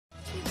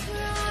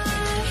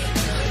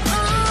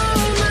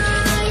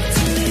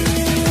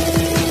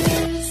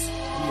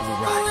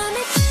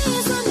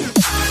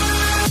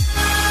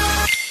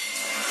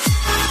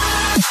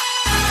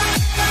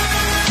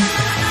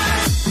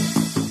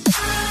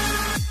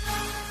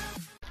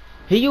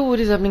Hey yo, what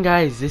is happening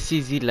guys? This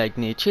is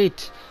XII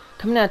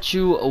coming at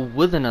you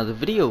with another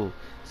video.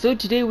 So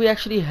today we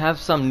actually have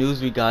some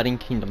news regarding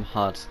Kingdom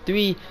Hearts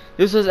 3.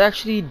 This was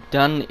actually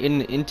done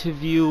in an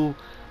interview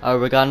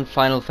regarding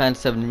Final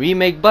Fantasy VII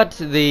Remake, but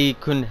they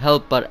couldn't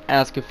help but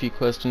ask a few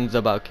questions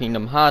about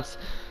Kingdom Hearts.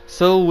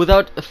 So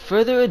without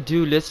further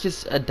ado, let's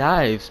just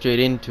dive straight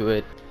into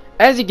it.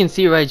 As you can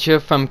see right here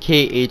from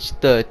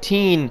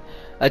KH13,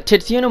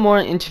 Tetsuya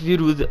Nomura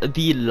interviewed with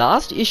the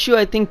last issue.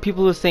 I think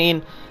people were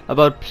saying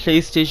about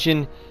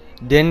PlayStation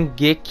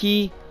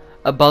Dengeki,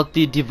 about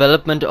the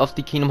development of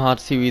the Kingdom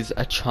Hearts series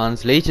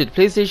translated.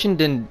 PlayStation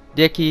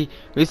Dengeki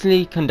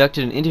recently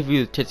conducted an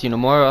interview with Tetsuya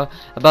Nomura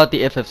about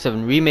the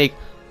FF7 remake.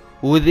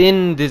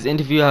 Within this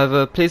interview,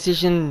 however,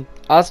 PlayStation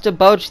asked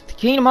about the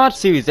Kingdom Hearts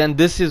series, and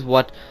this is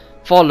what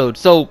followed.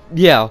 So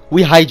yeah,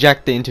 we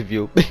hijacked the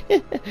interview.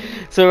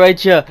 So right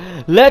here,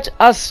 let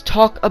us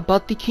talk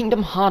about the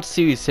Kingdom Hearts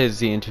series, says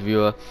the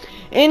interviewer.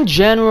 In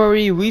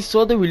January, we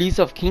saw the release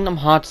of Kingdom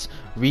Hearts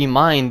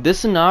Remind. This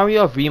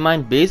scenario of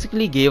Remind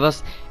basically gave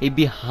us a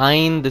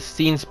behind the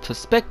scenes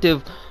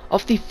perspective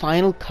of the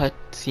final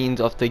cutscenes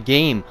of the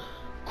game,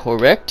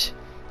 correct?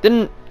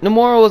 Then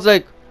Nomura was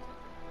like,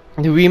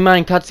 the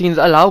Remind cutscenes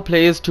allow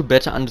players to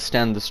better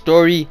understand the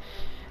story,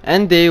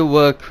 and they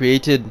were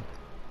created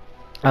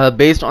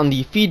based on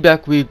the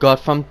feedback we got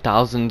from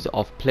thousands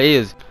of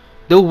players.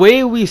 The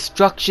way we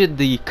structured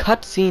the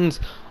cutscenes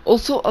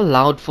also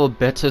allowed for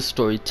better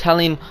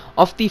storytelling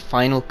of the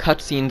final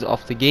cutscenes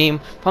of the game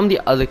from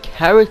the other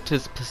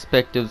characters'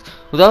 perspectives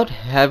without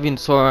having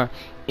Sora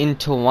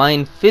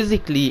intertwine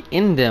physically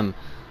in them,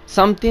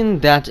 something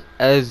that,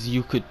 as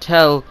you could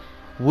tell,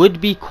 would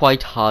be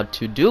quite hard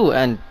to do,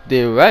 and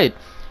they're right.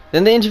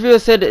 Then the interviewer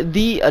said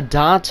the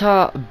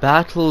data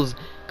battles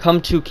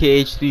come to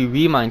KH3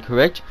 Remind,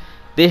 correct?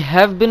 They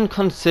have been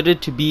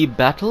considered to be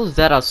battles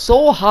that are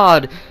so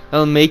hard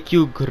they'll make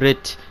you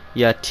grit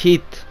your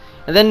teeth.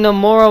 And then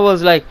Nomura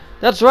was like,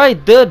 that's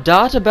right, the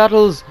data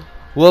battles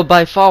were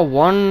by far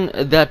one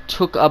that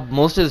took up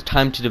most of the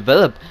time to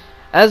develop,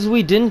 as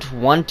we didn't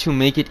want to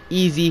make it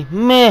easy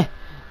meh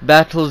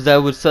battles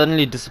that would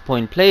certainly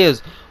disappoint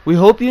players. We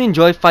hope you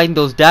enjoy fighting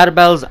those data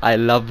battles. I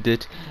loved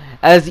it,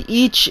 as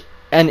each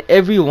and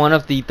every one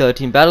of the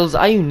 13 battles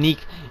are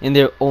unique in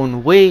their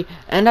own way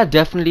and are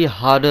definitely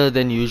harder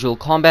than usual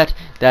combat.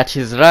 That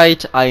is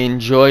right, I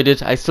enjoyed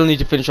it. I still need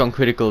to finish on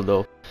critical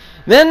though.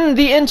 Then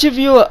the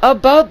interviewer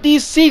about the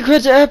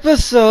secret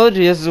episode.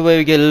 This is where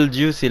we get a little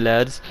juicy,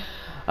 lads.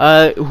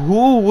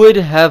 Who would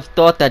have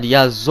thought that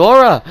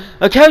Yozora,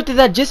 a character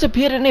that just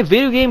appeared in a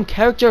video game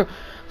character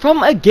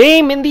from a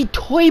game in the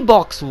toy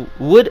box,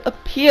 would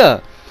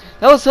appear?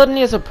 That was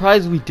certainly a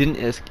surprise we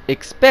didn't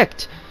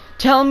expect.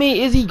 Tell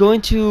me, is he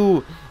going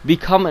to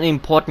become an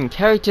important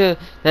character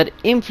that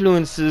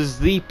influences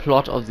the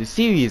plot of the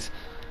series?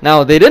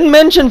 Now, they didn't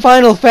mention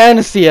Final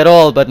Fantasy at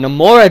all, but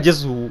Nomura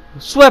just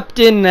swept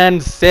in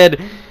and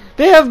said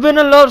there have been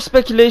a lot of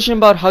speculation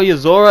about how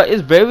Yozora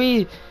is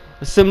very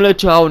similar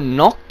to how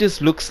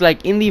Noctis looks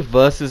like in the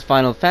Versus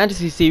Final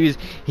Fantasy series.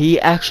 He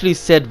actually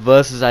said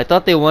Versus. I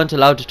thought they weren't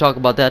allowed to talk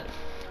about that,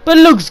 but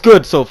it looks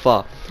good so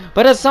far.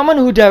 But as someone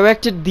who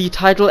directed the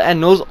title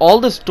and knows all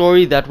the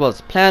story that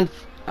was planned,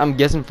 I'm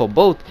guessing for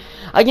both,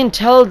 I can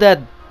tell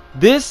that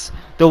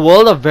the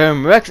world of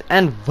VERUM Rex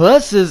and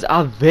Versus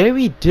are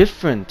very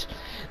different.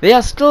 There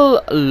are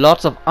still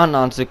lots of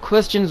unanswered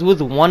questions,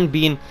 with one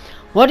being,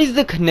 what is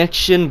the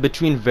connection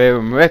between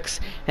VERUM Rex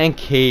and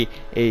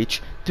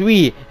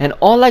KH3? And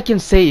all I can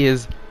say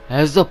is,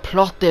 as the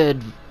plot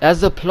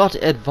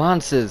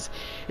advances,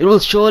 it will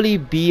surely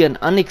be an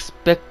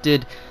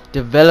unexpected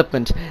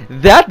development.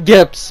 That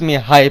gets me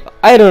hype.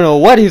 I don't know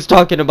what he's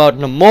talking about,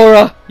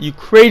 Nomura. You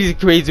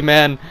crazy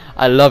man.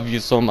 I love you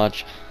so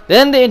much.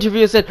 Then the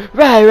interviewer said,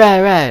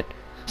 right.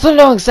 So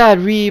alongside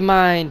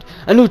Remind,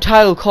 a new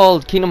title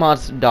called Kingdom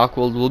Hearts Dark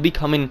World will be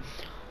coming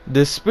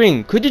this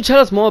spring. Could you tell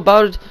us more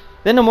about it?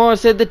 Then Nomura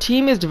said the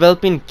team is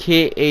developing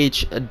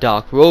KH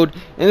Dark Road,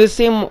 and the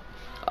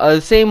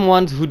same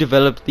ones who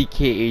developed the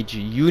KH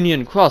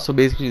Union Cross, so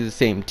basically the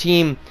same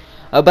team.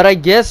 But I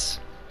guess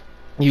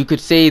you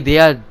could say they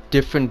are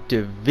different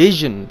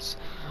divisions,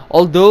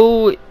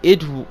 although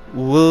it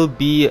will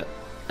be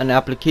an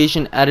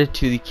application added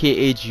to the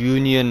KH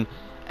Union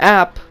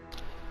app.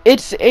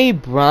 It's a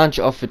branch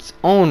of its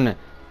own.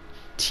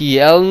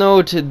 TL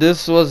note,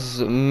 this was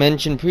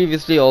mentioned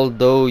previously,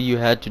 although you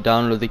had to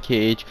download the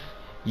KH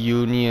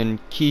Union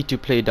key to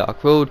play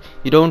Dark Road.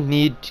 You don't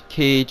need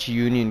KH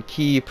Union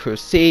key per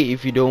se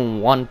if you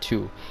don't want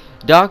to.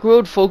 Dark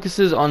Road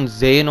focuses on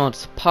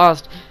Xehanort's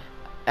past,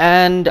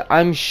 and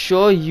I'm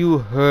sure you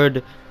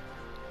heard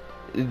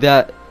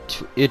that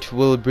it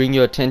will bring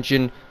your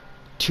attention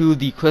to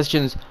the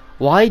questions,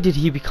 why did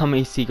he become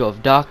a Seeker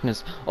of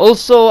Darkness?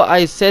 Also,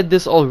 I said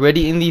this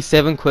already in the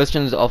 7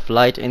 questions of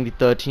light and the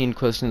 13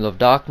 questions of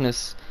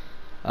darkness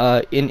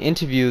in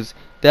interviews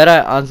that I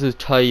answered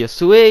Toya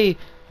Yasue,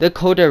 the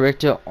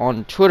co-director,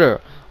 on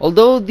Twitter.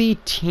 Although the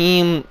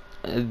team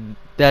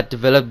that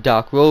developed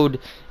Dark Road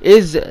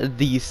is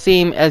the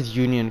same as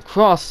Union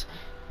Cross,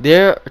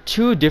 there are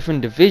two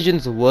different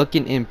divisions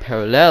working in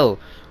parallel.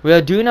 We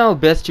are doing our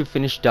best to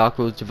finish Dark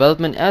Road's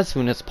development as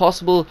soon as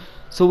possible,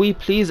 so we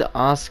please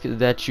ask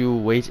that you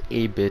wait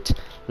a bit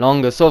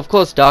longer. So of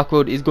course Dark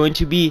Road is going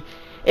to be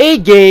a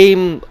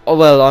game,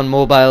 well, on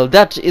mobile,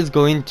 that is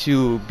going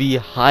to be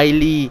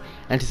highly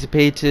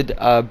anticipated,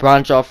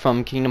 branch off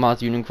from Kingdom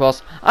Hearts Union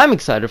Cross. I'm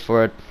excited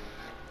for it.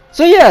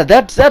 So yeah,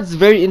 that's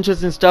very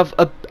interesting stuff.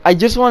 I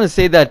just want to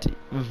say that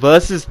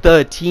Versus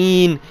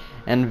 13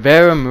 and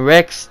VERUM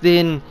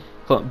Rexton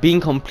being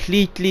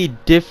completely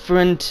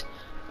different,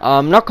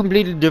 not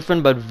completely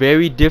different but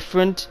very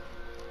different,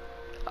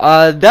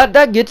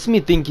 that gets me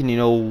thinking, you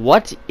know,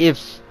 what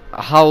if,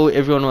 how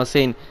everyone was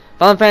saying,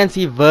 Final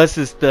Fantasy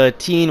Versus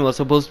 13 was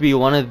supposed to be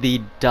one of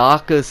the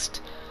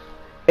darkest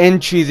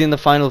entries in the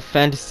Final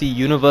Fantasy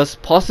universe,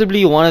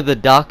 possibly one of the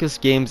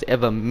darkest games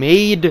ever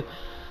made.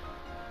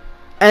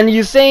 And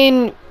you're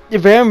saying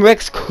VERUM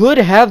Rex could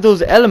have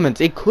those elements.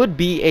 It could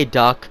be a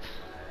dark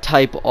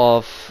type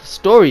of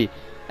story.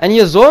 And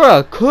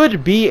Yozora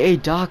could be a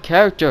dark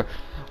character.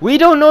 We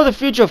don't know the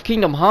future of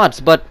Kingdom Hearts,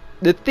 but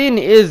the thing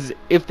is,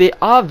 if they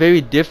are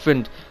very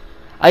different,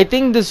 I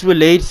think this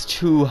relates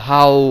to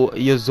how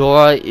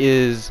Yozora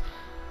is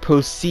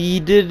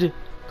proceeded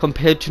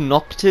compared to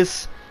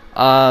Noctis.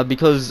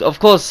 Because, of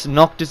course,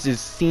 Noctis is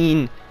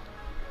seen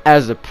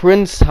as a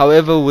prince.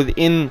 However,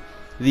 within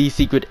the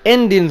secret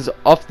endings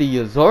of the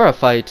Yozora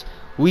fight,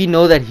 we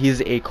know that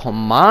he's a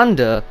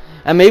commander,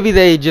 and maybe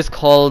they just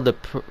call the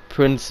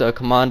prince a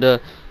commander.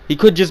 He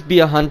could just be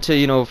a hunter,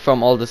 you know,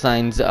 from all the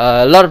signs.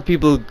 A lot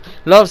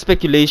of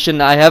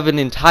speculation. I have an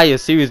entire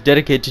series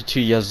dedicated to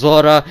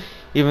Yozora,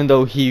 even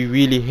though he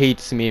really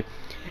hates me.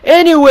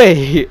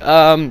 Anyway,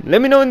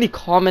 let me know in the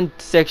comment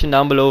section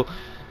down below,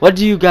 what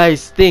do you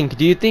guys think?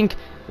 Do you think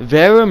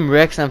VERUM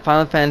Rex and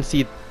Final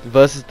Fantasy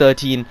Versus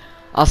 13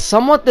 are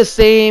somewhat the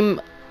same?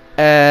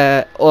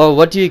 Or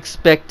what do you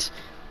expect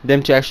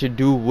them to actually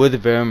do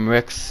with VERUM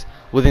Rex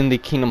within the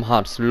Kingdom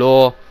Hearts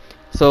lore?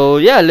 So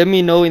yeah, let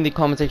me know in the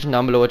comment section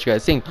down below what you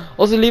guys think.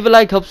 Also, leave a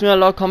like, helps me a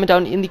lot. Comment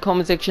down in the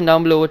comment section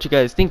down below what you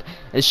guys think,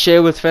 and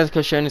share with friends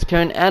because sharing is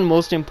caring. And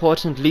most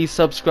importantly,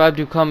 subscribe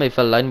to become a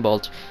fellow lightning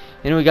bolt.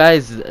 Anyway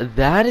guys,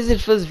 that is it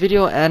for this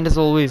video, and as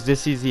always,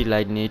 this is the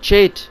Lightning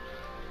 8.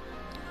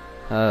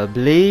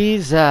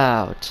 Blaze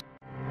out.